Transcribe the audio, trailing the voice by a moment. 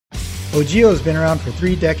OGIO has been around for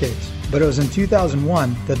 3 decades, but it was in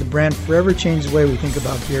 2001 that the brand forever changed the way we think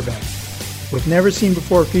about gear bags. With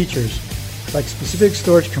never-seen-before features, like specific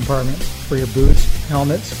storage compartments for your boots,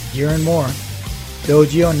 helmets, gear, and more, the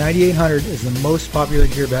OGIO 9800 is the most popular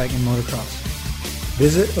gear bag in motocross.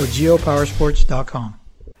 Visit ogiopowersports.com.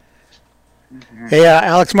 Hey,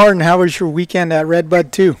 Alex Martin, how was your weekend at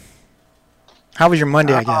Redbud 2? How was your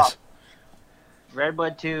Monday, I guess?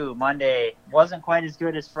 Redbud 2, Monday. Wasn't quite as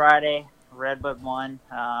good as Friday. Redbud 1.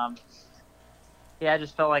 I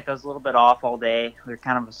just felt like I was a little bit off all day. We were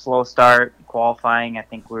kind of a slow start qualifying. I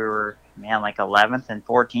think we were, like 11th and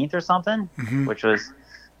 14th or something, which was,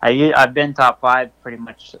 I've been top 5 pretty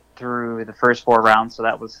much through the first 4 rounds, so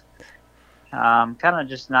that was kind of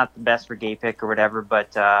just not the best for gay pick or whatever,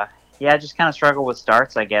 but I just kind of struggled with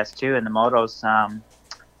starts, I guess, too, in the motos,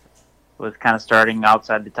 with kind of starting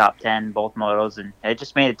outside the top 10, both motos, and it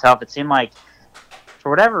just made it tough. It seemed like,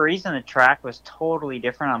 for whatever reason, the track was totally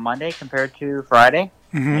different on Monday compared to Friday,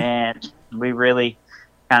 and we really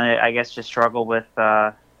kind of, I guess, just struggled with,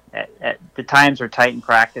 the times were tight in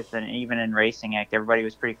practice, and even in racing, like, everybody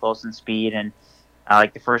was pretty close in speed, and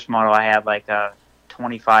like the first moto, I had like a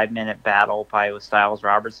 25-minute battle probably with Styles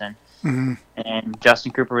Robertson, and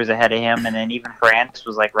Justin Cooper was ahead of him, and then even France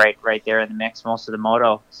was like right there in the mix most of the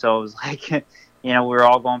moto. So it was like, we were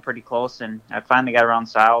all going pretty close, and I finally got around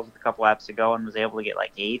Styles with a couple laps to go and was able to get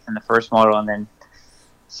like 8th in the first moto, and then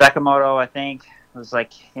second moto I think was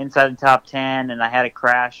like inside the top 10, and I had a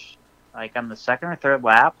crash like on the second or third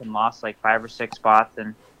lap and lost like 5 or 6 spots,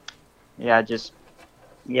 and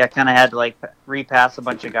kind of had to like repass a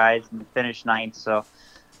bunch of guys and finish 9th. So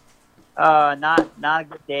not a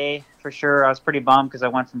good day for sure. I was pretty bummed because I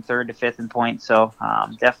went from 3rd to 5th in points. So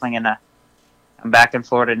definitely I'm back in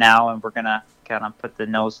Florida now, and we're gonna kind of put the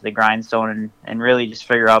nose to the grindstone and really just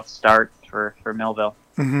figure out the start for Millville.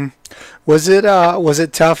 Was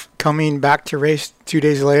it tough coming back to race 2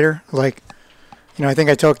 days later? Like, I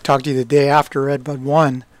think I talked to you the day after Redbud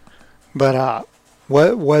 1, but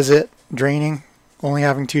what was it draining? Only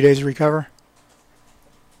having 2 days to recover?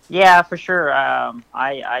 Yeah, for sure.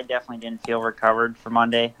 I definitely didn't feel recovered for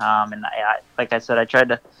Monday. And I like I said, I tried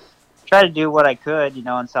to do what I could.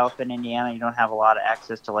 In South Bend, Indiana, you don't have a lot of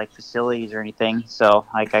access to like facilities or anything. So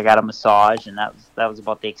like I got a massage, and that was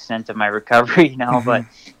about the extent of my recovery. But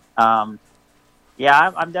I'm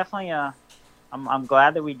definitely I'm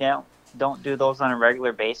glad that we don't do those on a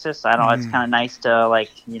regular basis. I know it's kind of nice to,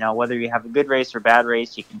 like, whether you have a good race or bad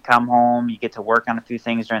race, you can come home, you get to work on a few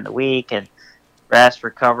things during the week and rest,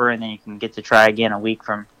 recover, and then you can get to try again a week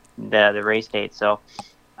from the race date. So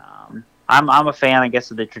I'm a fan, I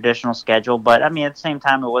guess, of the traditional schedule, but at the same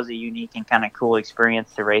time, it was a unique and kind of cool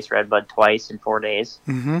experience to race Redbud twice in 4 days.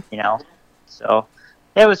 So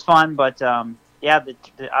it was fun, but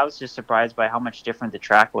I was just surprised by how much different the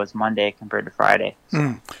track was Monday compared to Friday.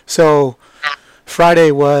 So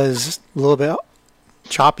Friday was a little bit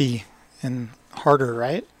choppy and harder,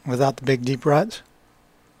 right? Without the big deep ruts?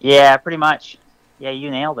 Yeah, pretty much. Yeah,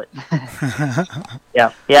 you nailed it.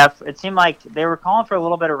 Yeah. It seemed like they were calling for a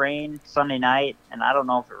little bit of rain Sunday night, and I don't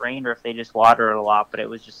know if it rained or if they just watered it a lot, but it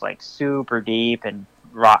was just like super deep and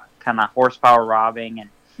kind of horsepower robbing, and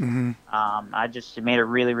it made it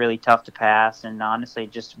really, really tough to pass, and honestly,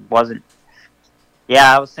 it just wasn't.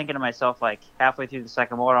 Yeah, I was thinking to myself, like, halfway through the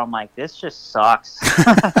second motor, I'm like, this just sucks.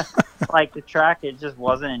 Like, the track, it just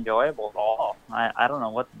wasn't enjoyable at all. I don't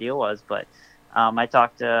know what the deal was, but I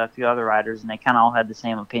talked to a few other riders, and they kind of all had the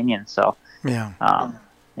same opinion, so. Yeah.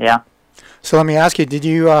 So let me ask you, did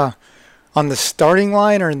you, on the starting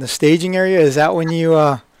line or in the staging area, is that when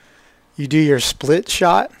you do your split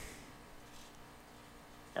shot?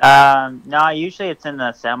 No, usually it's in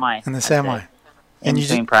the semi. In the semi. In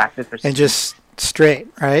between practice or something. And just straight,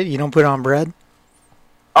 right? You don't put it on bread?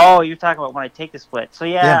 Oh, you're talking about when I take the split. So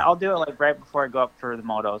yeah, I'll do it like right before I go up for the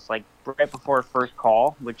motos, like right before first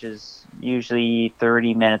call, which is usually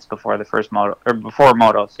 30 minutes before the first moto, or before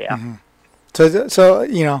motos, yeah. So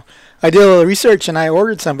I did a little research and I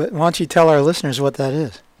ordered some, but why don't you tell our listeners what that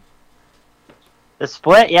is? The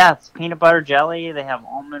split, yeah, it's peanut butter jelly. They have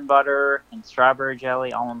almond butter and strawberry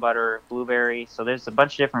jelly, almond butter, blueberry. So there's a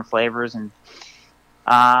bunch of different flavors, and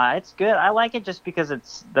it's good. I like it just because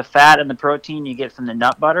it's the fat and the protein you get from the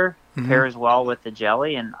nut butter pairs well with the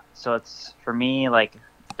jelly, and so it's, for me, like,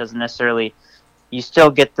 it doesn't necessarily, you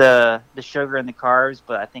still get the sugar and the carbs,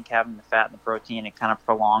 but I think having the fat and the protein, it kind of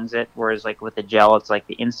prolongs it, whereas like with the gel, it's like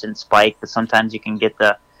the instant spike, but sometimes you can get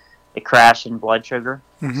the crash in blood sugar.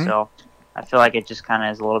 So I feel like it just kind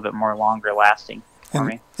of is a little bit more longer lasting for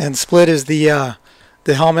me. And Split is the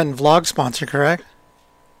helmet and vlog sponsor, correct?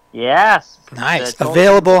 Yes. Nice. The Troll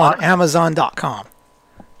Available Train on vlog. Amazon.com.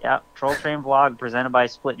 Yep, Troll Train vlog presented by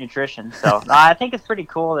Split Nutrition. So I think it's pretty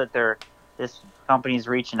cool that this company's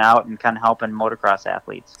reaching out and kind of helping motocross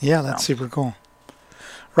athletes. Yeah, that's super cool.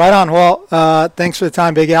 Right on. Well, thanks for the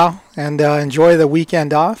time, Big Al, and enjoy the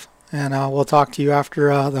weekend off, and we'll talk to you after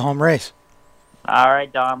the home race. All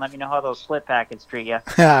right, Don. Let me know how those split packets treat you.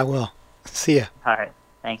 Yeah, I will. See ya. All right.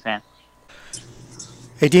 Thanks, man.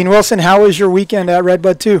 Hey, Dean Wilson, how was your weekend at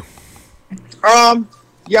Redbud 2?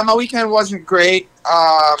 Yeah, my weekend wasn't great.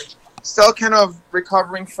 Still kind of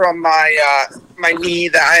recovering from my my knee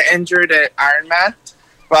that I injured at Ironman.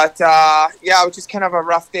 But yeah, it was just kind of a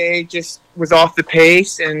rough day. Just was off the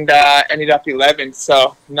pace and ended up 11th.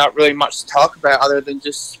 So not really much to talk about other than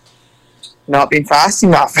just not being fast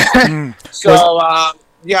enough. So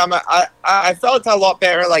yeah, I felt a lot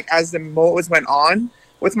better like as the motos went on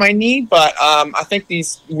with my knee. But I think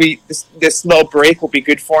this little break will be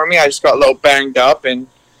good for me. I just got a little banged up and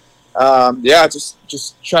yeah,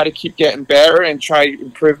 just try to keep getting better and try to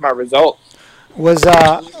improve my results.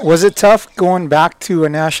 Was it tough going back to a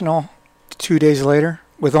national 2 days later,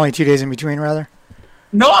 with only 2 days in between, rather?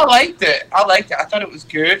 No, I liked it. I thought it was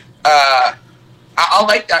good. I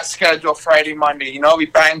like that schedule, Friday, Monday. You know, we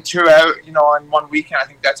bang 2 out, you know, in one weekend. I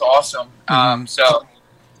think that's awesome. So,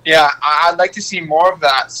 yeah, I'd like to see more of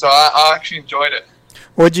that. So I actually enjoyed it.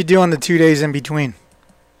 What'd you do on the 2 days in between?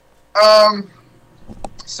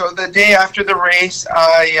 So the day after the race,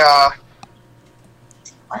 I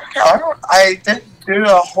didn't do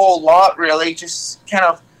a whole lot really. Just kind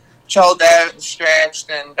of chilled out and stretched,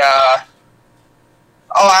 and I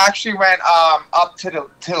actually went up to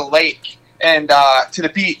the lake and to the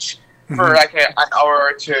beach for like an hour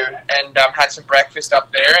or two, and had some breakfast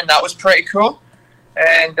up there, and that was pretty cool.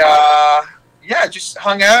 And yeah, just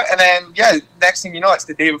hung out, and then yeah, next thing you know, it's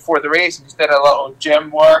the day before the race, and just did a little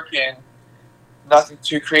gym work and nothing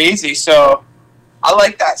too crazy. So I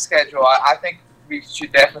like that schedule. I think we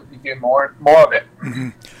should definitely do more of it.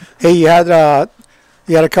 Hey, you had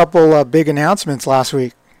a couple big announcements last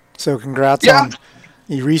week, so congrats on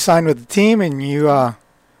you re-signed with the team, and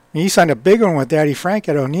you signed a big one with Daddy Frank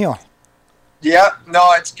at O'Neill. Yeah,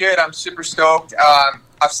 no, it's good. I'm super stoked.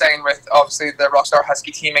 I've signed with obviously the Rockstar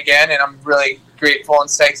Husky team again, and I'm really grateful and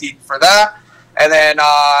psyched for that. And then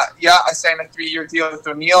yeah, I signed a 3-year deal with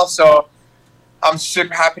O'Neill, so I'm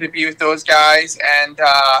super happy to be with those guys, and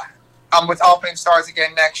I'm with Alpine Stars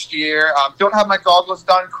again next year. Don't have my goggles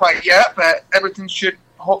done quite yet, but everything should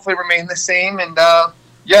hopefully remain the same. And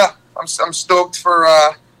yeah, I'm stoked for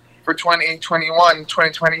 2021.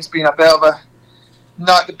 2020's been a bit of a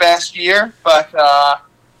not the best year, but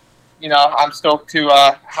you know, I'm stoked to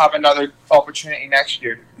have another opportunity next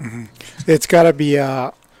year. It's got to be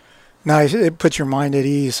nice. It puts your mind at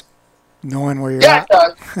ease, knowing where you're at. Yeah,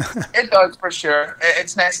 it does. It does for sure.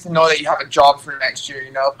 It's nice to know that you have a job for next year,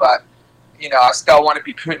 you know, but, you know, I still want to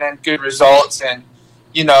be putting in good results and,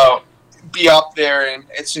 you know, be up there. And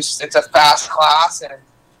it's just, it's a fast class. And,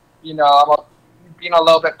 you know, I'm being a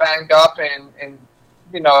little bit banged up and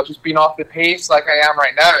you know, just being off the pace like I am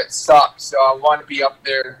right now, it sucks. So I want to be up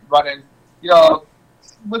there running, you know,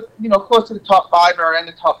 with, you know, close to the top 5 or in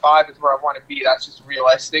the top 5 is where I want to be. That's just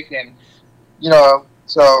realistic. And, you know,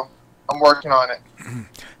 so I'm working on it.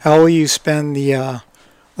 How will you spend the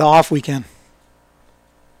off weekend?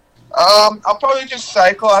 I'll probably just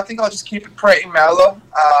cycle. I think I'll just keep it pretty mellow.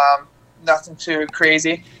 Nothing too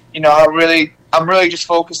crazy. You know, I'm really just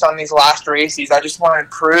focused on these last races. I just want to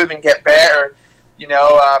improve and get better. You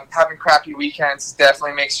know, having crappy weekends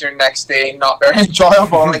definitely makes your next day not very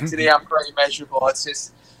enjoyable. Like today, I'm pretty miserable. It's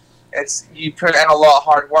just, you put in a lot of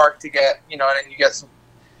hard work to get, you know, and then you get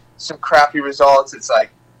some crappy results. It's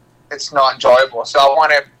like, it's not enjoyable. So I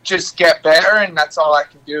want to just get better, and that's all I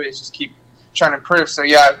can do is just keep trying to improve. So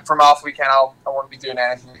yeah, from off weekend, I won't be doing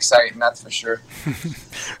anything exciting, that's for sure.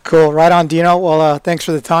 Cool. Right on, Dino. Well, thanks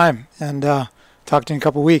for the time, and talk to you in a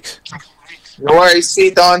couple weeks. No worries. See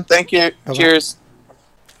you, Don. Thank you. Bye-bye. Cheers.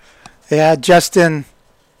 Yeah, Justin,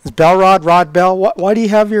 is Bellrod, Rod Bell, why do you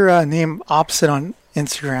have your name opposite on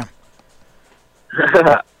Instagram?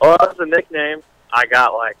 Well, that's a nickname I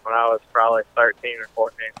got like when I was probably 13 or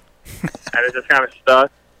 14. And it just kind of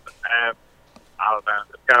stuck. And I don't know,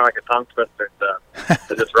 it's kind of like a tongue twister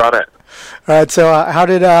to just run it. All right, so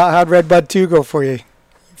how'd Redbud 2 go for you?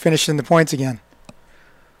 Finishing the points again.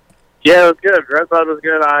 Yeah, it was good. Redbud was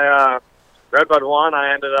good. Redbud 1,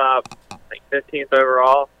 I ended up, I think, 15th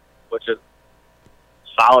overall, which is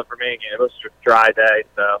solid for me. It was a dry day,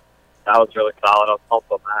 so that was really solid. I was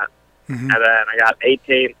pumped on that. And then I got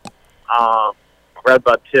 18th,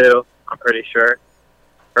 Redbud 2, I'm pretty sure.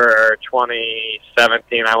 for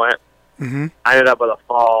 2017. I went. Mm-hmm. I ended up with a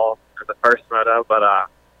fall for the first moto, but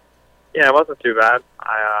yeah, it wasn't too bad.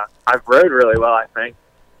 I've rode really well. I think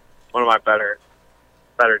one of my better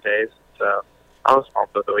days. So I was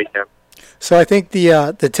pumped with the weekend. So I think the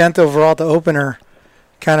 10th overall, the opener,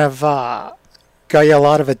 kind of got you a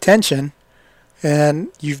lot of attention, and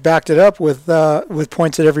you've backed it up with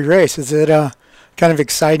points at every race. Is it kind of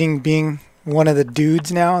exciting being one of the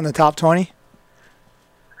dudes now in the top 20?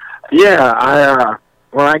 Yeah,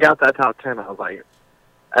 when I got that top 10, I was like,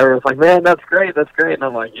 everyone's like, man, that's great. And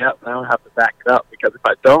I'm like, yep, now I have to back it up, because if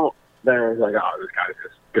I don't, then everyone's like, oh, this guy's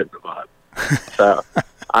just good in the mud. So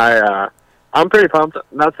I'm pretty pumped.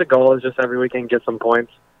 That's the goal, is just every weekend get some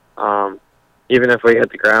points. Even if we hit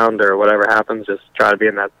the ground or whatever happens, just try to be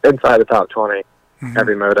inside the top 20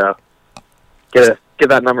 every moto. Get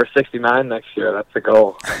that number 69 next year. That's the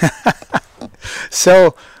goal.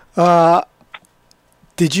 So, have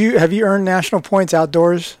you earned national points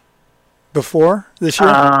outdoors before this year?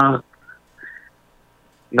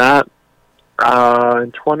 Not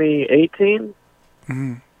in 2018.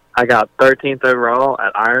 Mm-hmm. I got 13th overall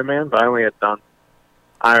at Ironman, but I only had done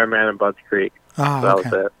Ironman and Budds Creek. Oh, so that okay.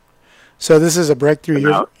 was it. So this is a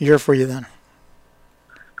breakthrough year for you then?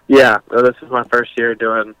 Yeah, well, this is my first year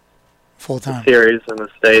doing full-time series in the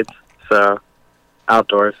States, so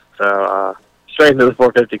outdoors. So straight into the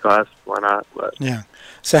 450 class, why not? But yeah.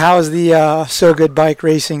 So how is the So Good Bike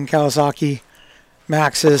Racing Kawasaki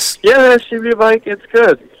Maxxis? Yeah, the SUV bike, it's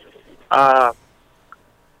good. I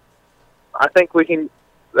think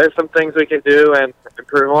there's some things we can do and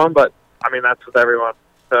improve on, but I mean, that's with everyone.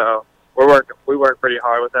 So we work pretty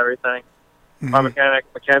hard with everything. Mm-hmm. My mechanic,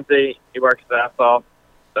 Mackenzie, he works his ass off,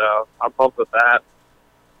 so I'm pumped with that.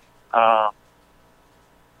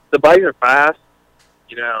 The bikes are fast.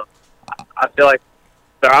 You know, I feel like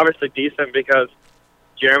they're obviously decent because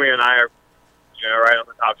Jeremy and I are, right on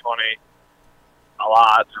the top 20 a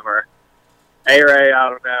lot. And we're A-Ray, I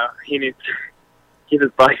don't know. He needs to keep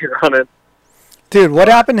his bike running. Dude, what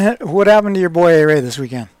happened to your boy A-Ray this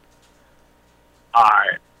weekend? All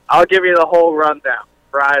right. I'll give you the whole rundown.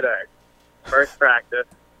 Friday, first practice,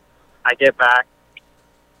 I get back.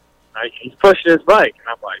 He's pushing his bike, and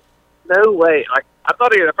I'm like, no way. Like, I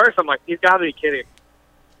thought at first, I'm like, he's got to be kidding.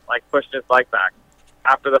 Like, pushing his bike back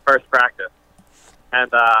after the first practice.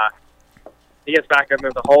 And he gets back, and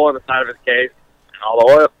there's a hole in the side of his case, and all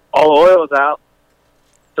the oil was out.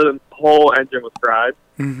 So the whole engine was fried.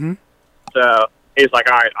 Mm-hmm. So he's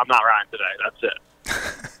like, all right, I'm not riding today. That's it.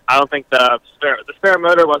 I don't think the spare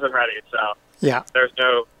motor wasn't ready, so yeah, there's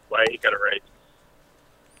no way he could have raced.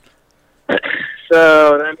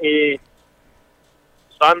 So then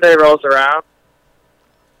Sunday rolls around,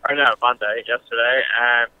 or no, Monday, yesterday,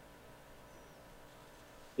 and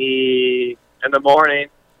in the morning,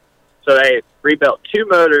 so they rebuilt 2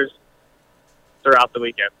 motors throughout the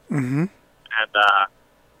weekend. Mm-hmm. And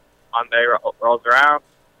Monday rolls around,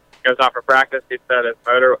 goes out for practice. He said his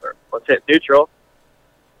motor was hit neutral.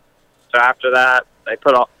 So after that, they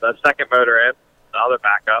put the second motor in, the other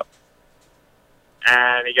backup.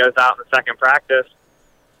 And he goes out in the second practice,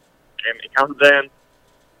 and he comes in,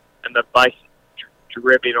 and the bike's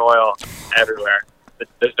dripping oil everywhere.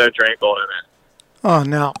 There's no drain bolt in it. Oh,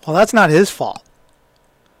 no. Well, that's not his fault.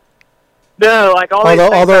 No, like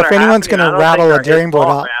although if anyone's going to rattle a drain bolt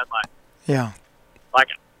out, yeah, like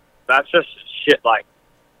that's just shit. Like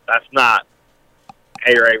that's not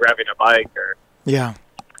A-Ray revving a bike or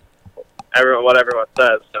what everyone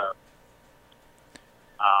says. So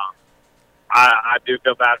I do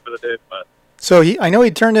feel bad for the dude, but so I know he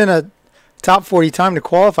turned in a top 40 time to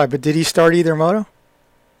qualify, but did he start either moto?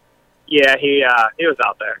 Yeah, he was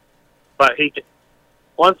out there, but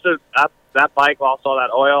once that bike lost all that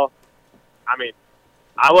oil. I mean,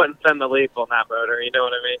 I wouldn't send the leaf on that motor. You know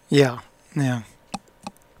what I mean? Yeah.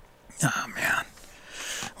 Oh man.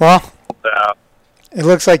 Well, it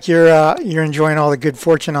looks like you're enjoying all the good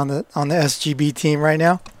fortune on the SGB team right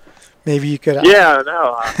now. Maybe you could. Yeah,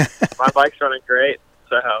 no, my bike's running great,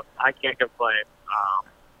 so I can't complain.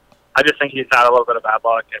 I just think he's had a little bit of bad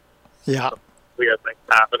luck and some weird things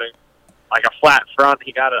happening, like a flat front.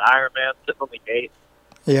 He got an Ironman sitting on the gate.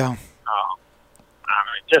 Yeah. I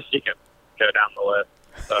mean, just you can go down the list.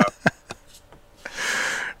 So.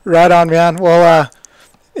 Right on, man. Well,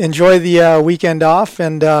 enjoy the weekend off,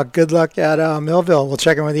 and good luck at Millville. We'll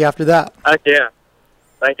check in with you after that. Heck yeah.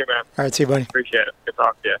 Thank you, man. All right, see you, buddy. Appreciate it. Good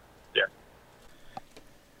talk to you. Yeah.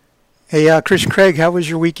 Hey, Christian Craig, how was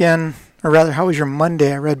your weekend, or rather, how was your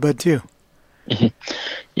Monday at Red Bud 2?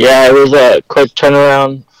 Yeah, it was a quick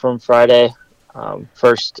turnaround from Friday.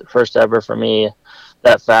 First ever for me.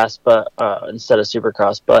 that fast, but instead of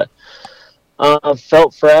Supercross. But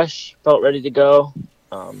felt fresh, felt ready to go.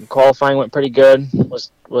 Qualifying went pretty good.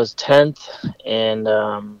 Was 10th, and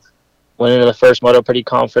went into the first moto pretty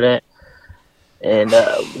confident, and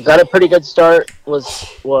got a pretty good start.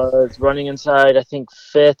 Was running inside, I think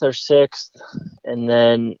 5th or 6th, and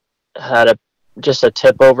then had just a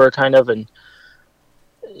tip over kind of, and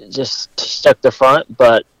just stuck the front,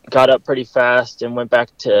 but got up pretty fast and went back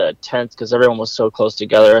to 10th because everyone was so close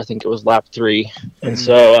together. I think it was lap 3, and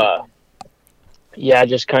so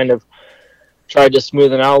just kind of tried to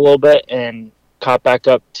smoothen out a little bit and caught back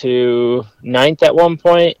up to 9th at one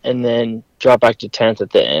point, and then dropped back to 10th at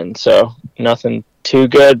the end. So nothing too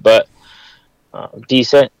good, but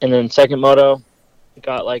decent. And then second moto,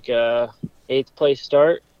 got like a 8th place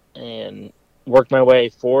start and worked my way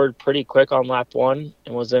forward pretty quick on lap 1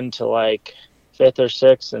 and was into like 5th or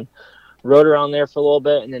 6th and rode around there for a little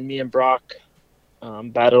bit. And then me and Brock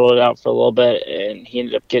battled it out for a little bit, and he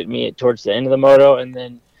ended up getting me towards the end of the moto. And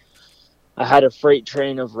then I had a freight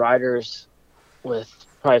train of riders with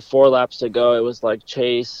probably 4 laps to go. It was like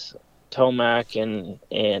Chase, Tomac, and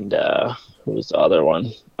who was the other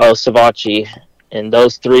one? Oh, Savacci. And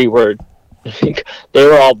those 3 were they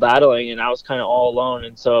were all battling, and I was kind of all alone.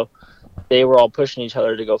 And so they were all pushing each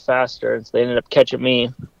other to go faster, and so they ended up catching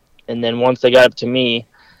me. And then once they got up to me,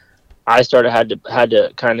 I had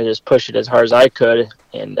to kind of just push it as hard as I could.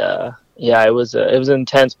 And it was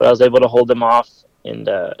intense, but I was able to hold them off and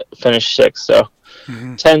finish 6th. So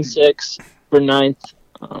 10-6 for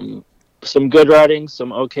 9th. Some good riding,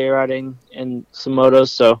 some okay riding, and some motos.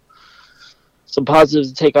 So some positives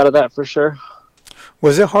to take out of that for sure.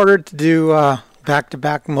 Was it harder to do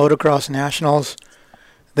back-to-back motocross nationals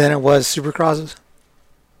than it was Supercrosses?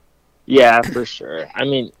 Yeah, for sure. I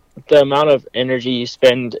mean, the amount of energy you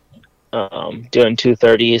spend doing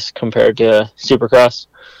 230s compared to Supercross,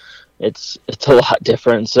 it's a lot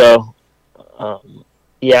different. So,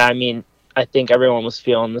 I mean, I think everyone was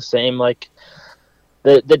feeling the same. Like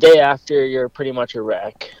the day after, you're pretty much a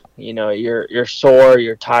wreck. You know, you're sore,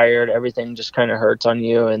 you're tired, everything just kind of hurts on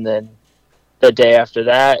you. And then the day after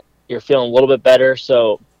that, you're feeling a little bit better.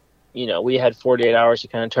 So, you know, we had 48 hours to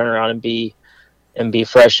kind of turn around and be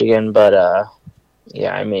fresh again. But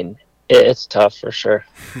I mean, it's tough for sure.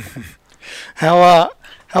 How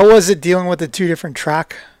was it dealing with the 2 different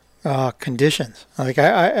track conditions? Like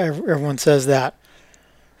everyone says that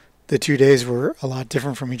the 2 days were a lot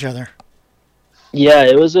different from each other. Yeah,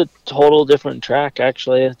 it was a total different track,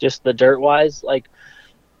 actually. Just the dirt-wise, like,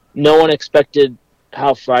 no one expected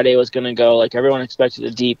how Friday was going to go. Like, everyone expected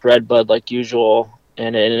a deep red bud like usual,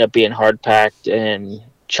 and it ended up being hard-packed and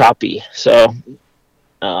choppy. So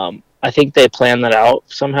I think they planned that out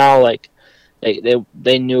somehow. Like,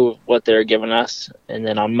 they knew what they were giving us. And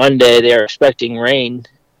then on Monday, they were expecting rain,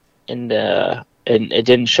 and it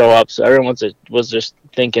didn't show up. So everyone was just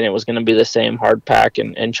thinking it was going to be the same hard pack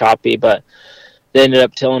and choppy, but they ended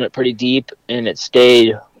up tilling it pretty deep, and it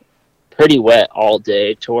stayed pretty wet all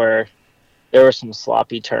day to where there were some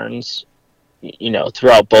sloppy turns, you know,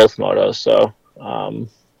 throughout both motos. So,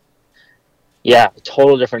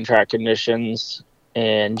 total different track conditions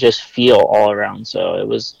and just feel all around. So it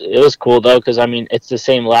was cool though, because I mean, it's the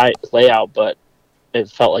same layout, but it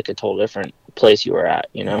felt like a total different place you were at,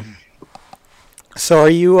 you know. So are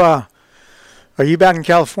you back in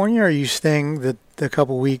California, or are you staying the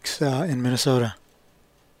couple weeks in Minnesota?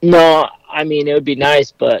 No, I mean, it would be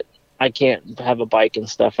nice, but I can't have a bike and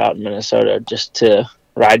stuff out in Minnesota just to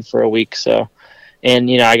ride for a week. So, and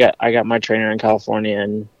you know, I got my trainer in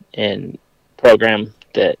California and program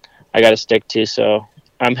that I got to stick to. So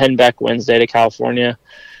I'm heading back Wednesday to California,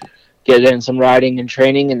 get in some riding and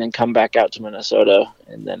training, and then come back out to Minnesota.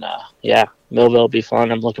 And then, Millville will be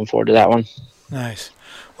fun. I'm looking forward to that one. Nice.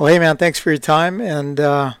 Well, hey, man, thanks for your time, and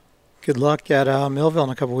good luck at Millville in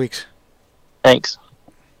a couple weeks. Thanks.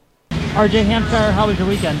 RJ Hampshire, how was your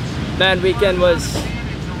weekend? Man, weekend was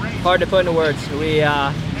hard to put into words. We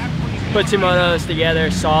put 2 motos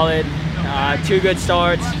together, solid, 2 good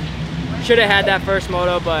starts. Should have had that first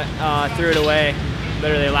moto, but threw it away.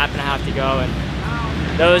 Literally a lap and a half to go,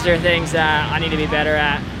 and those are things that I need to be better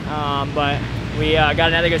at. But we got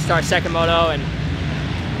another good start, second moto, and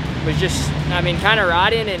was just, I mean, kind of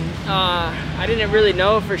riding, and I didn't really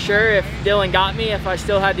know for sure if Dylan got me, if I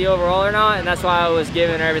still had the overall or not, and that's why I was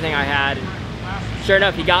giving everything I had. And sure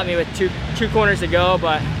enough, he got me with two corners to go,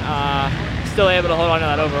 but still able to hold on to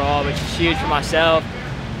that overall, which is huge for myself,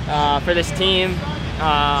 for this team.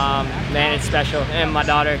 Man, it's special. And my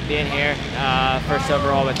daughter being here, first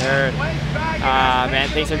overall with her. Man,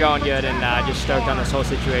 things are going good, and just stoked on this whole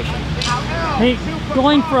situation. Hey,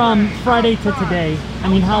 going from Friday to today, I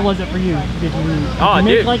mean, how was it for you? Did you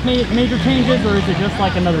make like major changes, or is it just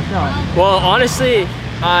like another shot? Well, honestly,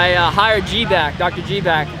 I hired G back, Dr. G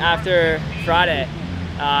back after Friday.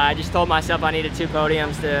 I just told myself I needed 2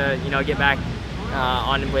 podiums to, you know, get back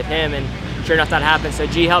on with him, and sure enough that happened. So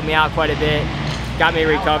G helped me out quite a bit, got me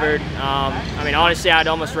recovered. I mean, honestly, I'd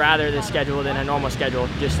almost rather this schedule than a normal schedule,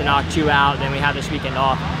 just to knock 2 out, then we have this weekend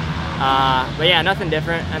off. But yeah, nothing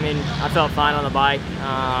different. I mean, I felt fine on the bike.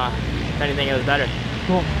 If anything, it was better.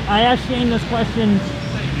 Cool. I asked Shane this question.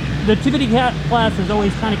 The 250 class is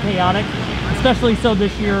always kind of chaotic, especially so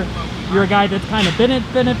this year. You're a guy that's kind of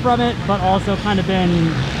benefited from it, but also kind of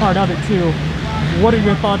been part of it too. What are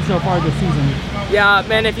your thoughts so far this season? Yeah,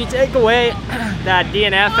 man, if you take away that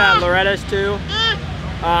DNF at Loretta's too,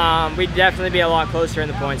 we'd definitely be a lot closer in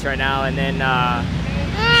the points right now. And then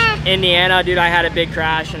Indiana, dude, I had a big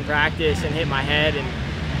crash in practice and hit my head and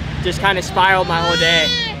just kind of spiraled my whole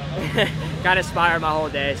day. Kind of spiraled my whole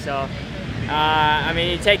day. So, I mean,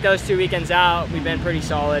 you take those 2 weekends out, we've been pretty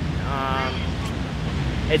solid.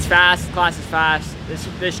 It's fast, the class is fast.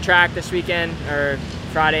 This track this weekend, or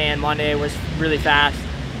Friday and Monday, was really fast.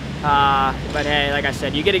 But hey, like I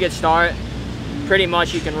said, you get a good start, pretty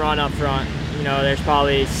much you can run up front. You know, there's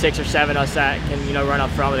probably 6 or 7 of us that can, you know, run up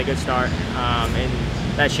front with a good start. And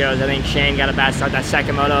that shows. I think Shane got a bad start that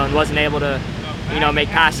second moto and wasn't able to, you know, make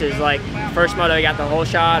passes. Like first moto, he got the whole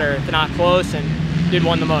shot or not close, and dude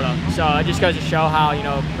won the moto. So it just goes to show how, you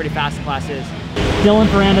know, pretty fast the class is. Dylan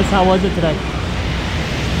Ferrandis, how was it today?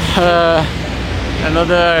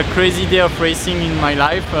 Another crazy day of racing in my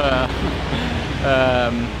life.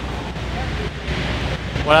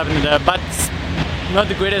 What happened? But not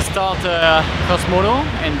the greatest start first moto,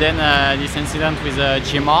 and then this incident with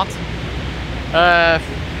G-Mart.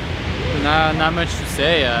 Not much to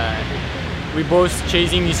say. We're both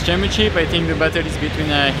chasing this championship. I think the battle is between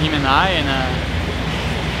him and I,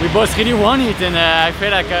 and we both really want it. And I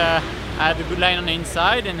felt like I had a good line on the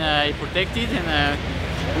inside, and he protected, and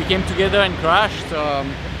we came together and crashed. So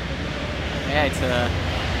yeah, it's.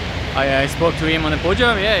 I spoke to him on the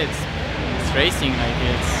podium. Yeah, it's racing. Like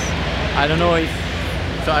I don't know if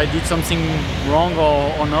I did something wrong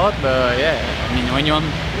or not, but yeah, I mean, when you're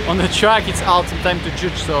on the track, it's hard sometimes to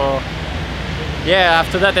judge. So yeah,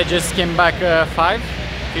 after that I just came back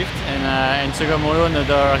fifth, and second moto,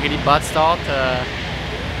 another really bad start.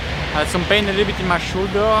 Had some pain a little bit in my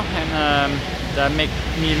shoulder, and that made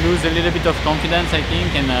me lose a little bit of confidence, I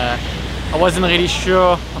think, and I wasn't really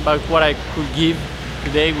sure about what I could give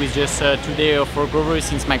today with just 2 days of recovery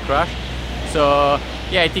since my crash. So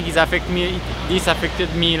yeah, I think this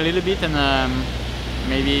affected me a little bit, and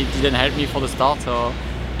maybe it didn't help me for the start. So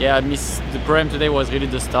yeah, I missed the problem today. Was really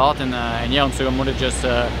the start, and yeah, on second motor just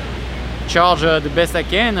charge the best I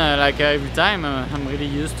can, like every time. I'm really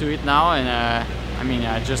used to it now, and I mean,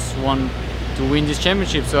 I just want to win this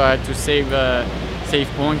championship, so I had to save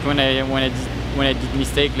point when I did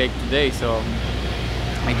mistake like today. So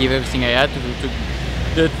I gave everything I had to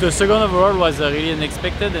the second overall was really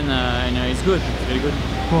unexpected, and it's good. It's really good.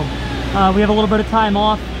 Cool. We have a little bit of time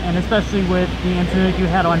off, and especially with the incident you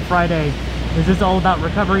had on Friday, is this all about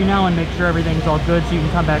recovery now and make sure everything's all good so you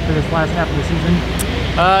can come back for this last half of the season?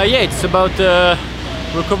 Yeah, it's about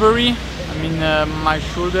recovery. I mean, my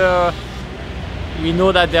shoulder, we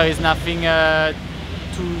know that there is nothing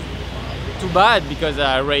too bad because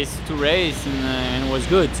I raced 2 races and it was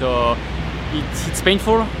good. So it's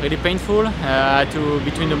painful, really painful.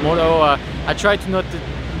 Between the moto, I tried to not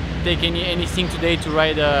take anything today to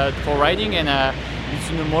ride for riding, and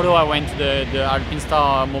between the moto I went to the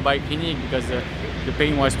Alpinestar mobile clinic because the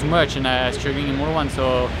pain was too much and I was struggling in Moto 1.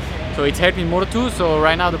 So it helped in Moto 2. So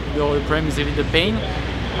right now the problem is really the pain.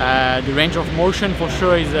 The range of motion for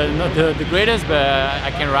sure is not the greatest, but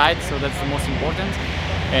I can ride, so that's the most important.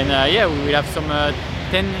 And yeah, we will have some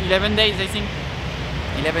 11 days, I think.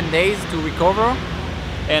 11 days to recover,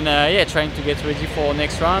 and yeah, trying to get ready for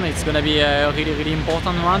next round. It's gonna be a really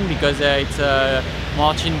important run because it's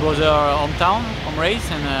Martin brother hometown home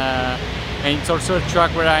race, and it's also a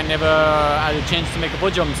track where I never had a chance to make a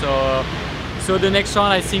podium. So the next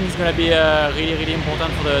round I think is gonna be really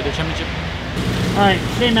important for the championship. All right,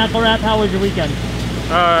 Shane McElrath, how was your weekend?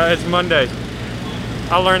 It's Monday.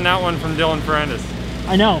 I learned that one from Dylan Ferrandis.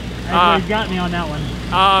 I know. You got me on that one.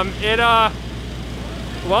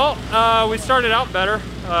 Well, we started out better.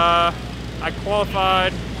 I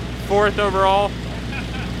qualified 4th overall.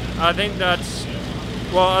 I think that's,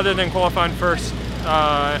 well, other than qualifying first,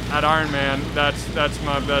 at Ironman. That's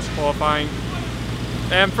my best qualifying.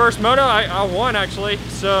 And first moto, I won actually.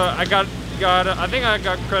 So I think I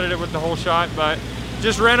got credited with the whole shot, but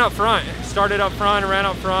just ran up front. Started up front, ran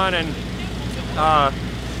up front, and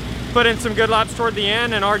put in some good laps toward the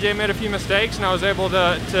end. And RJ made a few mistakes, and I was able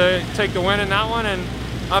to take the win in that one. And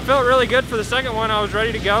I felt really good for the second one. I was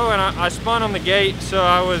ready to go, and I spun on the gate, so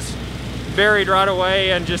I was buried right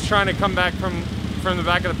away and just trying to come back from the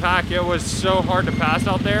back of the pack. It was so hard to pass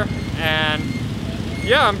out there, and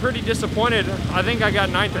yeah, I'm pretty disappointed. I think I got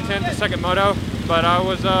 9th or 10th the second moto, but I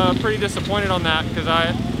was pretty disappointed on that because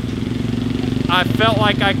I felt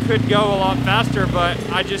like I could go a lot faster, but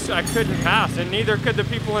I couldn't pass, and neither could the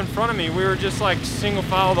people in front of me. We were just like single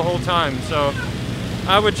file the whole time. So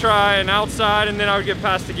I would try an outside and then I would get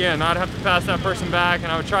passed again. I'd have to pass that person back,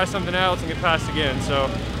 and I would try something else and get passed again. So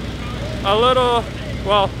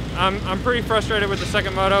I'm pretty frustrated with the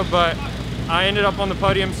second moto, but I ended up on the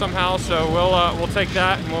podium somehow, so we'll take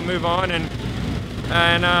that and we'll move on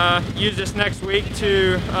and use this next week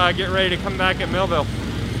to get ready to come back at Millville.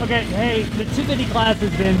 Okay, hey, the 250 class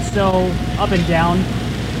has been so up and down.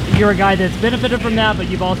 You're a guy that's benefited from that, but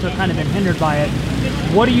you've also kind of been hindered by it.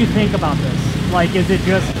 What do you think about this? Like, is it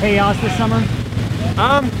just chaos this summer?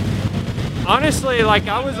 Honestly, like,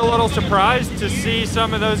 I was a little surprised to see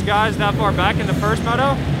some of those guys that far back in the first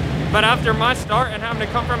moto, but after my start and having to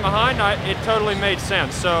come from behind, it totally made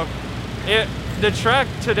sense. So the track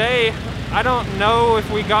today, I don't know if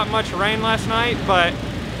we got much rain last night, but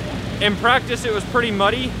in practice it was pretty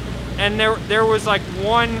muddy, and there was like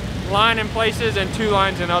one line in places and 2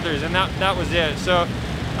 lines in others, and that was it. So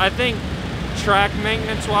I think track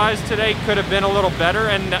maintenance wise today could have been a little better,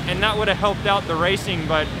 and that would have helped out the racing,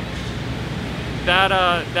 but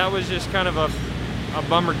that was just kind of a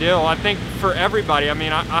bummer deal, I think, for everybody. I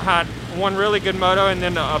mean, I had one really good moto and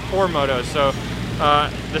then a poor moto, so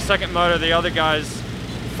the second moto the other guys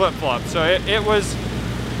flip-flopped. So it was,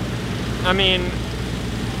 I mean,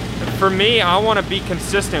 for me, I want to be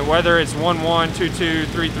consistent, whether it's 1-1, 2-2,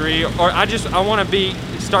 3-3, or I want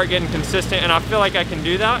to start getting consistent, and I feel like I can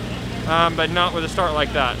do that, but not with a start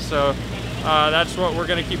like that. So that's what we're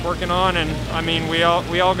going to keep working on, and I mean, we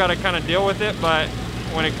all got to kind of deal with it, but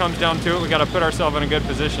when it comes down to it, we got to put ourselves in a good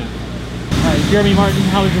position. All right, Jeremy Martin,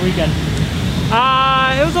 how was your weekend?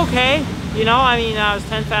 It was okay. You know, I mean, I was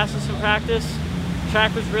 10th fastest in practice.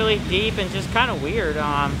 Track was really deep and just kind of weird.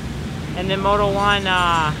 And then Moto 1,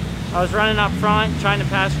 I was running up front trying to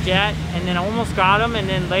pass Jet, and then almost got him. And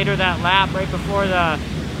then later that lap, right before the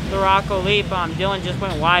Rocco leap, Dylan just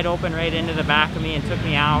went wide open right into the back of me and took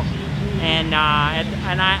me out. And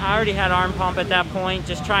I already had arm pump at that point,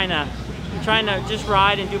 just trying to just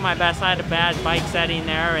ride and do my best. I had a bad bike setting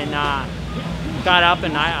there, and got up,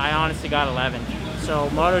 and I honestly got 11. So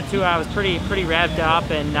Moto 2, I was pretty revved up,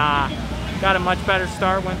 and got a much better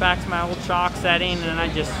start. Went back to my old chalk setting, and I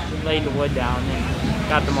just laid the wood down and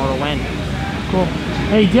got the Moto win. Cool.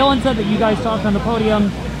 Hey, Dylan said that you guys talked on the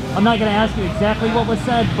podium. I'm not going to ask you exactly what was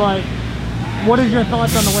said, but what is your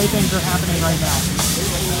thoughts on the way things are happening right now?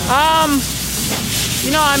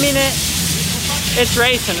 You know, I mean, it's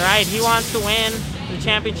racing, right? He wants to win the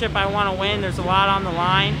championship. I want to win. There's a lot on the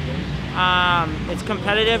line. It's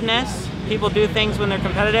competitiveness. People do things when they're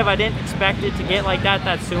competitive. I didn't expect it to get like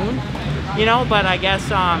that soon, you know, but I guess,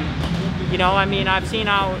 you know, I mean, I've seen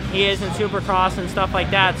how he is in Supercross and stuff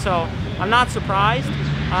like that, so I'm not surprised.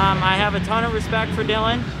 I have a ton of respect for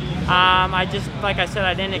Dylan. I just, like I said,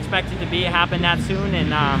 I didn't expect it to happen that soon,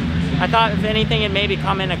 and I thought if anything it maybe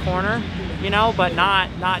come in a corner, you know, but not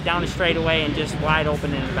down a straightaway and just wide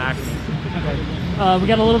open in the back of me. Okay. We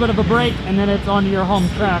got a little bit of a break, and then it's on to your home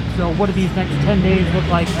track. So what do these next 10 days look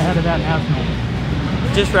like ahead of that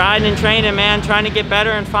national? Just riding and training, man, trying to get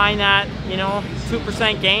better and find that, you know,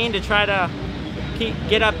 2% gain to try to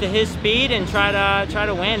get up to his speed and try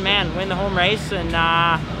to win the home race, and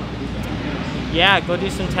yeah, go do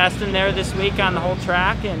some testing there this week on the whole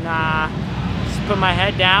track, and just put my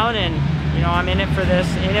head down, and you know, I'm in it for this,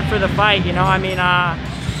 in it for the fight. You know, I mean, I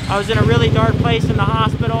was in a really dark place in the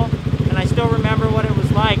hospital, and I still remember what it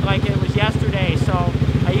was like it was yesterday. So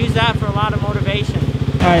I use that for a lot of motivation.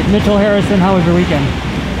 All right, Mitchell Harrison, how was your weekend?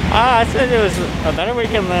 I said it was a better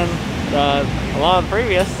weekend than a lot of the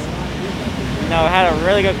previous. You know, I had a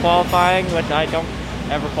really good qualifying, which I don't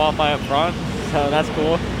ever qualify up front, so that's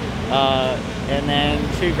cool. And then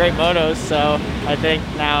 2 great motos, so I think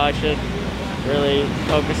now I should really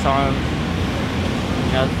focus on,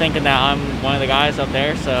 you know, thinking that I'm one of the guys up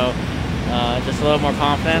there, so just a little more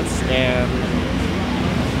confidence, and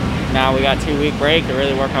now we got 2-week break to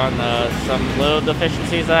really work on some little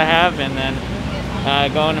deficiencies that I have, and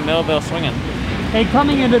then go into Millville swinging. Hey,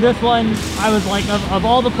 coming into this one, I was like, of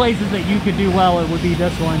all the places that you could do well, it would be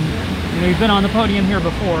this one. You know, you've been on the podium here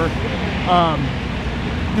before.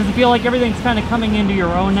 Does it feel like everything's kind of coming into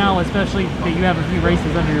your own now, especially that you have a few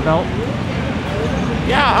races under your belt?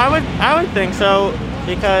 Yeah, I would think so,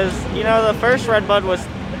 because, you know, the first Redbud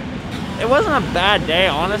it wasn't a bad day,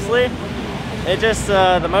 honestly. It just,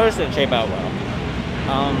 the motos didn't shape out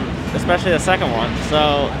well, especially the second one.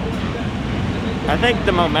 So I think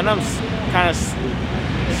the momentum's kind of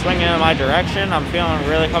swinging in my direction. I'm feeling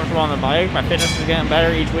really comfortable on the bike. My fitness is getting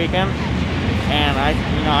better each weekend, and I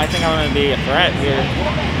think I'm going to be a threat here.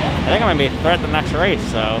 I think I'm going to be a threat the next race.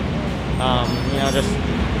 So, you know, just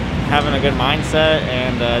having a good mindset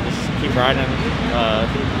and just keep riding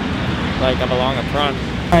like I belong up front.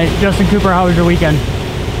 All right, Justin Cooper, how was your weekend?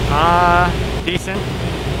 Decent.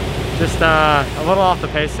 Just a little off the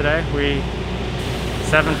pace today. We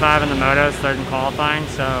 7.5 in the motos, third in qualifying.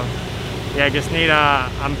 So yeah, I just need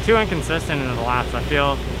I'm too inconsistent in the laps. I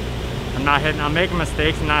feel I'm making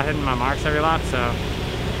mistakes and not hitting my marks every lap. So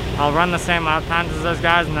I'll run the same lap times as those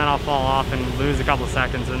guys, and then I'll fall off and lose a couple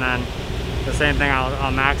seconds, and then the same thing,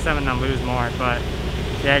 I'll max them and then lose more. But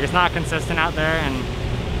yeah, just not consistent out there, and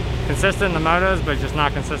consistent in the motos, but just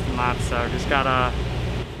not consistent laps. So just gotta,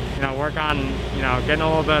 you know, work on, you know, getting a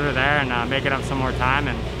little better there and make it up some more time.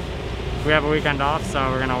 And we have a weekend off, so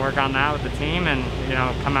we're gonna work on that with the team and, you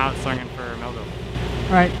know, come out swinging for Millville.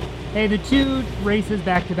 All right. Hey, the 2 races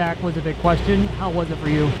back-to-back was a big question. How was it for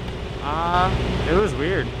you? It was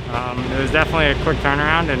weird. It was definitely a quick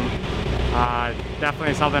turnaround, and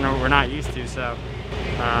definitely something we're not used to. So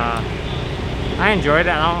I enjoyed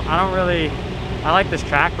it. I like this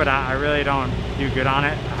track, but I really don't do good on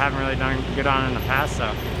it. I haven't really done good on it in the past. So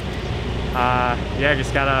yeah,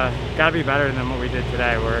 just gotta be better than what we did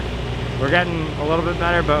today. We're getting a little bit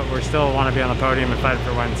better, but we still want to be on the podium and fight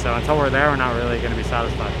for wins. So until we're there, we're not really going to be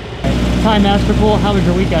satisfied. Ty Masterpool, how was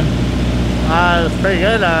your weekend? It was pretty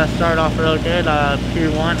good. Started off real good.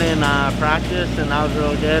 Q1 in practice, and that was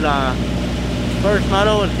real good. First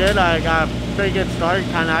moto was good. I got a pretty good start.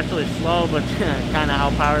 Kind of actually slow, but kind of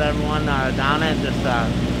outpowered everyone down it. Just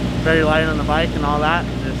very light on the bike and all that.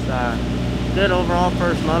 Just good overall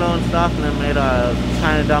first moto and stuff, and then made a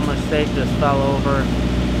kind of dumb mistake. Just fell over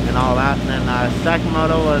and all that. And then second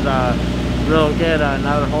moto was real good.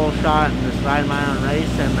 Another hole shot and just riding my own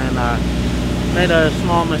race, and then made a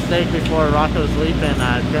small mistake before Rocco's leaping.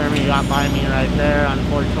 Jeremy got by me right there,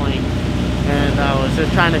 unfortunately, and I was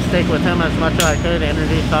just trying to stick with him as much as I could.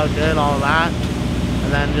 Energy felt good, all that,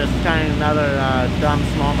 and then just kind of another dumb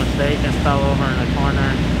small mistake and fell over in the corner,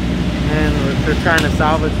 and was just trying to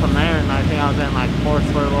salvage from there. And I think I was in like fourth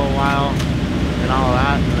for a little while and all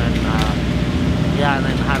that, and then yeah, and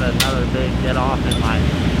then had another big get off, and my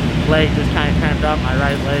leg just kind of cramped up. My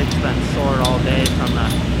right leg's been sore all day from the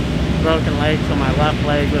broken leg, so my left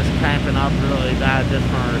leg was cramping up really bad just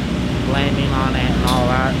for landing on it and all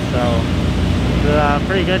that. So it was a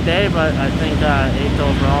pretty good day, but I think 8th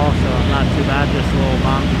overall, so not too bad. Just a little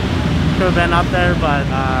bump. Could have been up there, but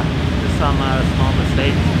just some small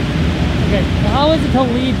mistakes. Okay, well, how is it to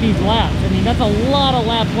lead these laps? I mean, that's a lot of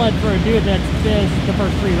laps led for a dude that's the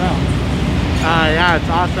first 3 rounds. Yeah, it's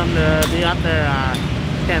awesome to be up there.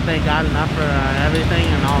 Can't thank God enough for everything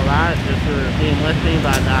and all that, just for being with me,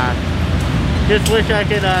 but just wish I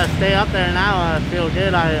could stay up there now. Feel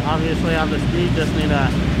good. I obviously have the speed, just need to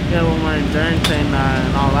get a little more endurance and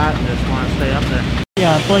all that, and just want to stay up there.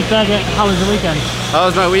 Yeah, Blake Baggett, how was your weekend? How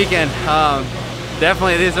was my weekend?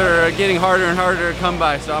 Definitely, these are getting harder and harder to come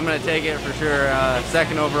by, so I'm going to take it for sure.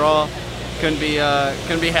 Second overall, couldn't be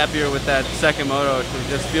happier with that second moto. To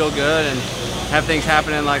just feel good and have things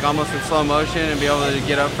happening like almost in slow motion, and be able to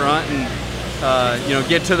get up front and you know,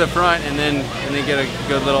 get to the front and then get a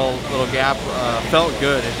good little gap. Felt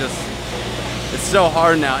good. It's so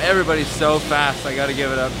hard now. Everybody's so fast. I got to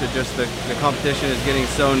give it up to just the competition is getting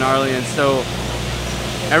so gnarly, and so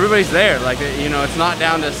everybody's there. Like, you know, it's not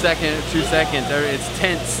down to second, 2 seconds. It's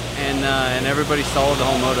tense, and everybody's solid the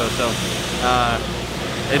whole moto. So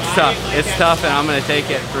it's tough. It's tough, and I'm gonna take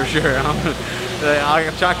it for sure. I'll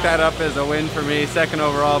chalk that up as a win for me, second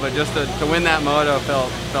overall, but just to win that moto felt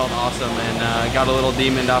awesome, and got a little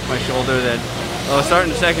demon off my shoulder that I was starting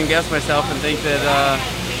to second guess myself and think that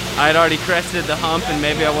I had already crested the hump and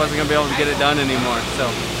maybe I wasn't gonna be able to get it done anymore. So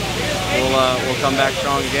we'll come back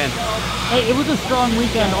strong again. Hey, it was a strong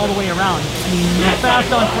weekend all the way around. I mean, you were fast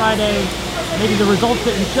on Friday. Maybe the results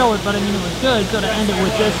didn't show it, but I mean, it was good. So to end it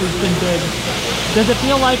with this has been big. Does it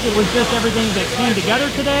feel like it was just everything that came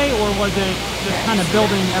together today, or was it just kind of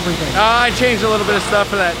building everything? I changed a little bit of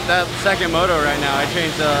stuff for that second moto right now. I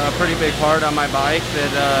changed a pretty big part on my bike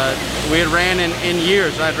that we had ran in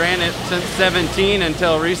years. I'd ran it since 17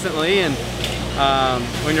 until recently, and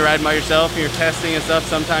when you're riding by yourself and you're testing and stuff,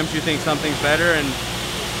 sometimes you think something's better, and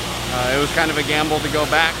it was kind of a gamble to go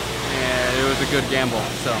back, and it was a good gamble.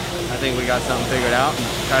 So I think we got something figured out and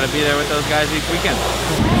try to be there with those guys each weekend.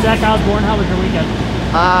 Zach Osborne, how was your weekend?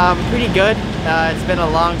 Pretty good. It's been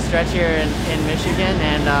a long stretch here in Michigan,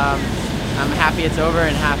 and I'm happy it's over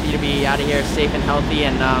and happy to be out of here safe and healthy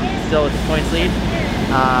and still with the points lead.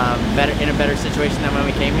 In a better situation than when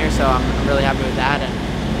we came here, so I'm really happy with that. And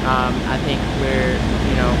I think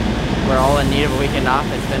we're all in need of a weekend off.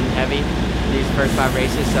 It's been heavy these first 5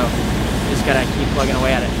 races, so just gotta keep plugging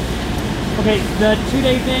away at it. Okay, the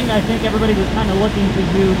 2-day thing, I think everybody was kind of looking to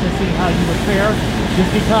you to see how you would fare,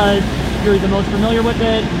 just because you're the most familiar with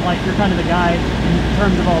it, like you're kind of the guy in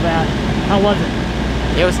terms of all that. How was it?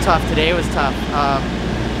 It was tough. Today was tough.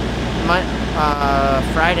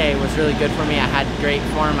 Friday was really good for me. I had great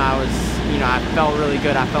form. I felt really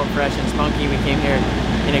good. I felt fresh and spunky. We came here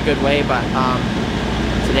in a good way, but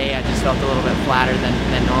today I just felt a little bit flatter than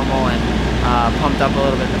normal and pumped up a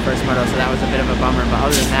little bit in the first moto, so that was a bit of a bummer. But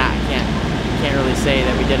other than that, I can't really say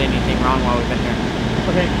that we did anything wrong while we've been here.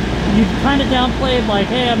 Okay, you kind of downplayed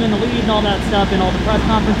like, hey, I'm in the lead and all that stuff in all the press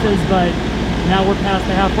conferences, but now we're past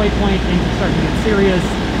the halfway point, things are starting to get serious,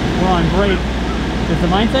 we're on break. Does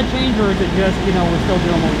the mindset change, or is it just, we're still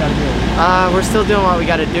doing what we gotta do? We're still doing what we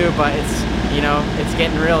gotta do, but it's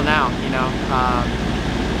getting real now,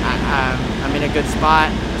 I'm in a good spot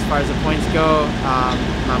as far as the points go.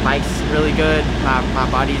 My bike's really good, my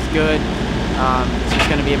body's good. It's just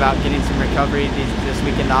gonna be about getting some recovery this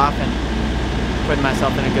weekend off and putting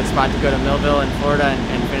myself in a good spot to go to Millville in Florida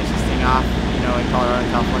and finish this thing off, in Colorado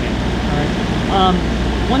and California. All right.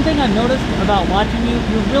 One thing I've noticed about watching you,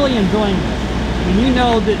 you're really enjoying this. I mean, you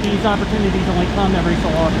know that these opportunities only come every so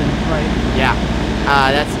often, right? Yeah,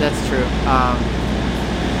 that's true.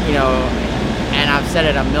 And I've said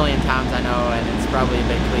it a million times, I know, and it's probably a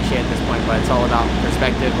bit cliche at this point, but it's all about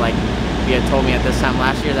perspective. Like, if you had told me at this time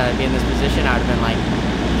last year that I'd be in this position, I would have been like,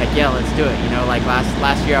 heck yeah, let's do it. Like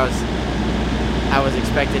last year I was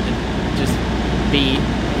expected to just be,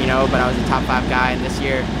 but I was a top 5 guy, and this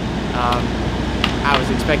year I was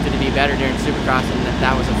expected to be better during Supercross, and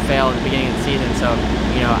that was a fail at the beginning of the season. So,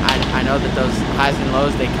 I know that those highs and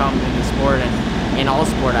lows, they come in the sport and in all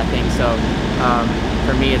sport, I think. So,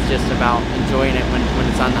 for me, it's just about enjoying it when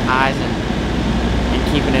it's on the highs and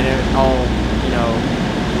keeping it all,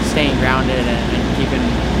 staying grounded and keeping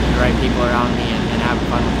the right people around me and having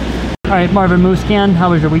fun with it. All right, Marvin Musquin,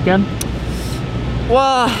 how was your weekend?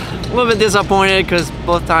 Well, a little bit disappointed because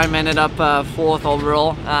both time ended up 4th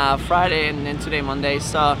overall, Friday and today Monday.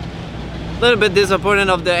 So a little bit disappointed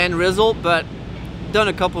of the end result, but done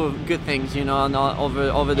a couple of good things,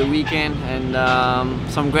 over the weekend, and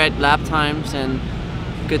some great lap times and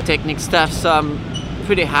good technique stuff. So I'm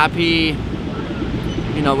pretty happy,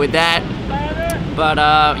 with that. But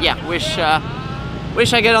yeah, wish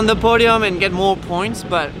I get on the podium and get more points,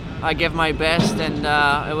 but I gave my best, and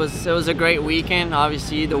it was a great weekend.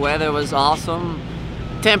 Obviously the weather was awesome,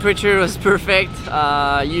 temperature was perfect.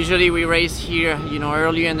 Usually we race here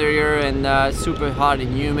early in the year and super hot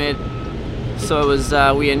and humid, so it was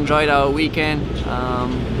we enjoyed our weekend.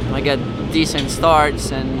 I got decent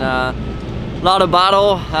starts and a lot of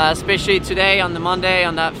battle, especially today on the Monday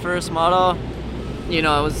on that first moto.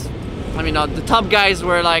 The top guys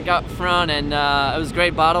were like up front, and it was a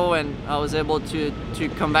great battle, and I was able to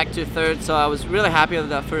come back to 3rd, so I was really happy with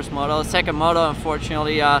that first moto. Second moto,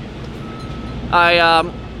 unfortunately, I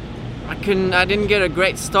didn't get a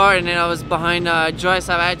great start, and then I was behind Joey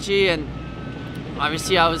Savacci, and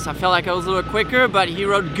obviously I felt like I was a little quicker, but he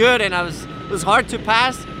rode good, and it was hard to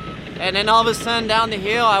pass. And then all of a sudden down the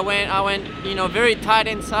hill, I went very tight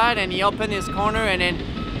inside, and he opened his corner, and then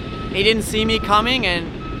he didn't see me coming,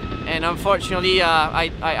 and unfortunately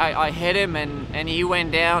I hit him, and he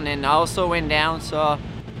went down, and I also went down, so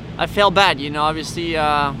I felt bad. Obviously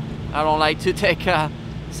I don't like to take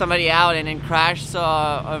somebody out and then crash, so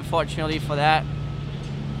unfortunately for that,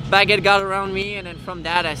 Baggett got around me, and then from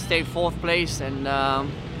that I stayed 4th place and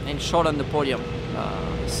short on the podium.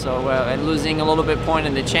 And losing a little bit point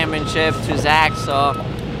in the championship to Zach,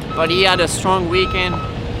 but he had a strong weekend,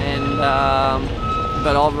 and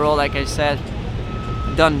but overall, like I said,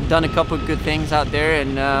 done a couple of good things out there,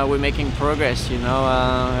 and we're making progress.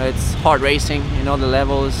 It's hard racing, the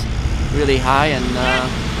level is really high,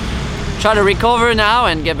 and try to recover now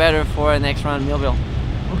and get better for the next round in Millville.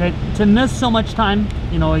 Okay, to miss so much time,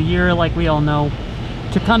 a year like we all know,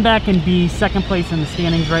 to come back and be 2nd place in the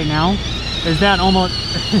standings right now, Is that almost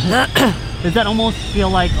does that almost feel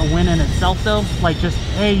like a win in itself though? Like just,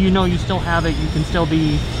 hey, you know you still have it, you can still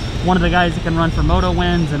be one of the guys that can run for moto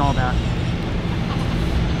wins and all that.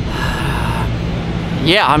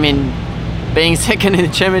 Yeah, I mean, being second in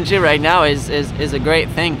the championship right now is a great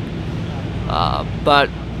thing. But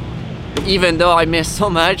even though I missed so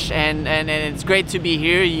much and it's great to be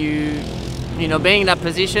here, you know, being in that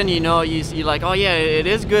position, you know, you're like, oh yeah, it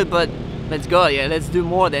is good, but let's go, yeah, let's do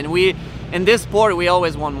more. Then in this sport, we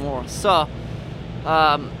always want more. So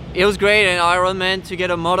it was great in Ironman to get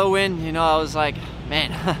a moto win. You know, I was like,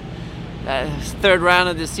 man, that third round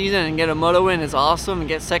of the season and get a moto win is awesome. And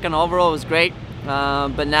get second overall was great.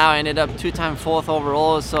 But now I ended up 2-time fourth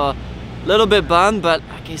overall, so a little bit bummed. But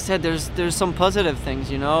like I said, there's some positive things,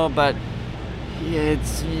 you know. But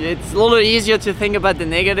it's a little easier to think about the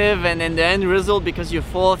negative and then the end result, because you're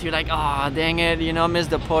fourth. You're like, oh dang it, you know,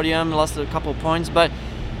 missed the podium, lost a couple points. But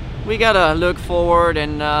we gotta look forward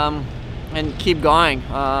and keep going.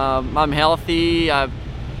 I'm healthy. I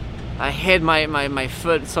hit my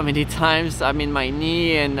foot so many times. I mean my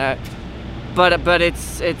knee, and but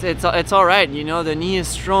it's all right. You know, the knee is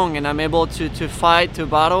strong, and I'm able to fight, to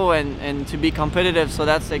battle, and to be competitive. So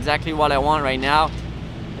that's exactly what I want right now,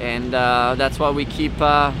 and that's why we keep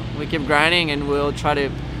grinding, and we'll try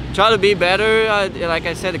to be better. Like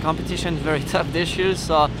I said, the competition is very tough this year,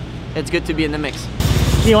 so it's good to be in the mix.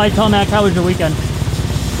 Eli Tomac, how was your weekend?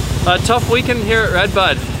 A tough weekend here at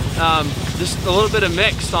Redbud. Just a little bit of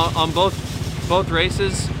mixed on both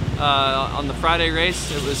races. On the Friday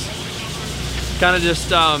race, it was kind of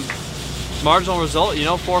just marginal result, you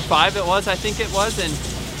know, 4-5 it was, I think it was, and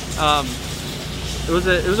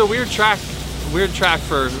it was a weird track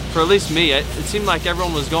for at least me. It seemed like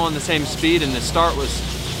everyone was going the same speed, and the start was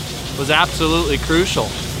absolutely crucial,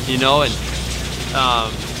 you know, and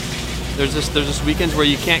there's just weekends where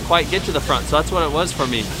you can't quite get to the front, so that's what it was for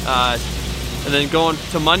me. And then going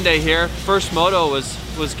to Monday here, first moto was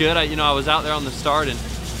good. I was out there on the start and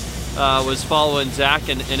was following Zach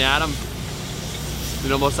and Adam. You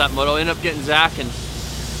know, most of that moto ended up getting Zach and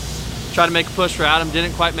tried to make a push for Adam.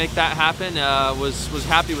 Didn't quite make that happen. Was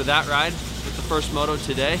happy with that ride with the first moto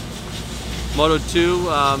today. Moto 2,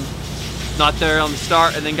 not there on the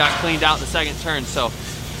start, and then got cleaned out in the second turn. So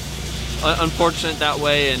unfortunate that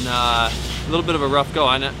way, and a little bit of a rough go.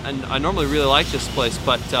 And I normally really like this place,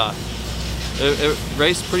 but it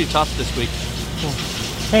raced pretty tough this week. Cool.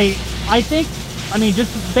 Hey, I mean,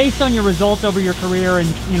 just based on your results over your career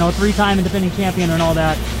and, you know, 3-time and defending champion and all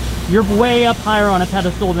that, you're way up higher on a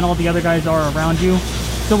pedestal than all the other guys are around you.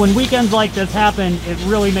 So when weekends like this happen, it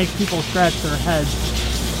really makes people scratch their heads.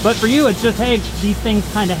 But for you, it's just, hey, these things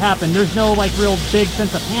kind of happen. There's no, like, real big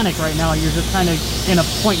sense of panic right now. You're just kind of in a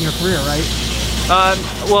point in your career, right? I'm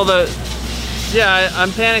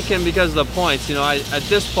panicking because of the points. You know, at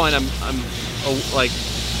this point, I'm like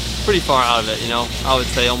pretty far out of it. You know, I would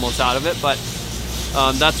say almost out of it, but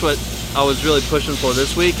that's what I was really pushing for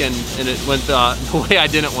this week, and it went the way I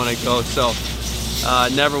didn't want to go. So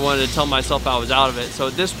never wanted to tell myself I was out of it. So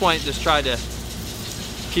at this point, just try to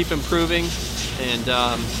keep improving and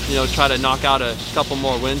you know, try to knock out a couple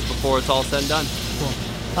more wins before it's all said and done. Cool.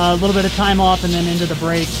 A little bit of time off and then into the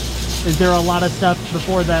break. Is there a lot of stuff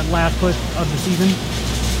before that last push of the season?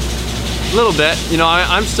 A little bit. You know,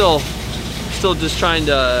 I'm still just trying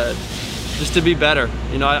to be better.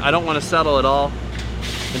 You know, I don't want to settle at all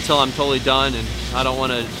until I'm totally done, and I don't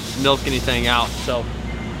want to milk anything out. So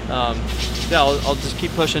yeah, I'll just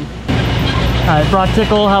keep pushing. All right, Brock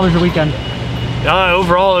Tickle, how was your weekend?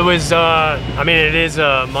 Overall, it was, I mean, it is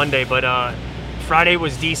Monday, but Friday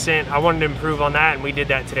was decent. I wanted to improve on that, and we did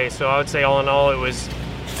that today. So I would say all in all, it was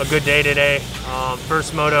a good day today.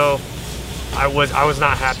 First moto, I was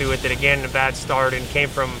not happy with it. Again, a bad start, and came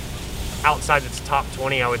from outside the top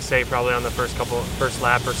 20, I would say, probably on the first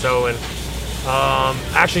lap or so. And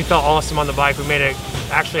actually felt awesome on the bike. We made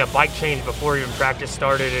actually a bike change before even practice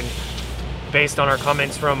started, and based on our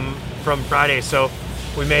comments from Friday. So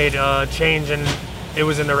we made a change, and it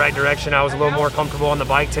was in the right direction. I was a little more comfortable on the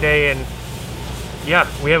bike today, and yeah,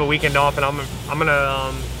 we have a weekend off, and I'm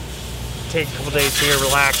gonna take a couple days here,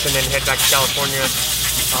 relax, and then head back to California.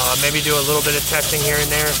 Maybe do a little bit of testing here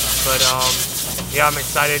and there, but yeah, I'm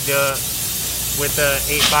excited with the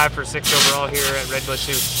 8.5 for 6 overall here at Redbud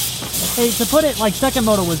 2. Hey, to put it, like, second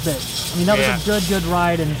moto was big. I mean, that was a good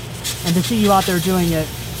ride, and to see you out there doing it,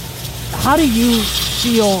 how do you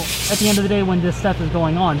feel at the end of the day when this stuff is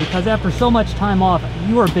going on? Because after so much time off,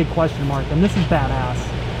 you are a big question mark, and this is badass.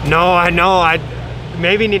 No, I know. I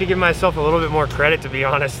maybe need to give myself a little bit more credit, to be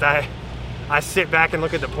honest. I sit back and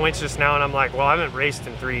look at the points just now, and I'm like, well, I haven't raced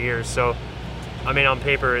in 3 years, so I mean, on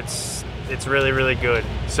paper, it's it's really, really good.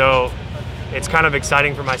 So it's kind of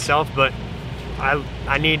exciting for myself, but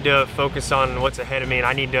I need to focus on what's ahead of me, and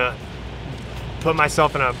I need to put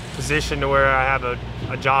myself in a position to where I have a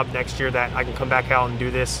job next year that I can come back out and do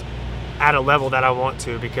this at a level that I want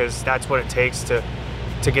to, because that's what it takes to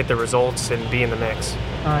get the results and be in the mix.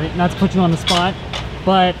 All right, not to put you on the spot,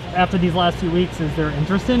 but after these last few weeks, is there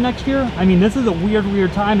interest in next year? I mean, this is a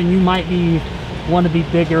weird time, and you might be one of the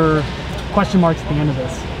bigger question marks at the end of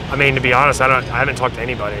this. I mean, to be honest, I haven't talked to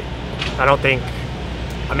anybody. I don't think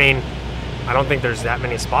there's that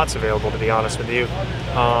many spots available, to be honest with you.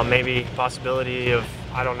 Maybe possibility of,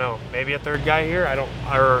 I don't know, maybe a third guy here.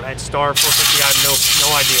 Or at Star 450, I have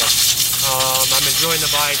no idea. I'm enjoying the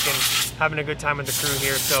bike and having a good time with the crew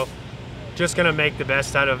here, so just gonna make the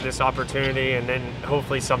best out of this opportunity, and then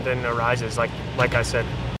hopefully something arises, like I said.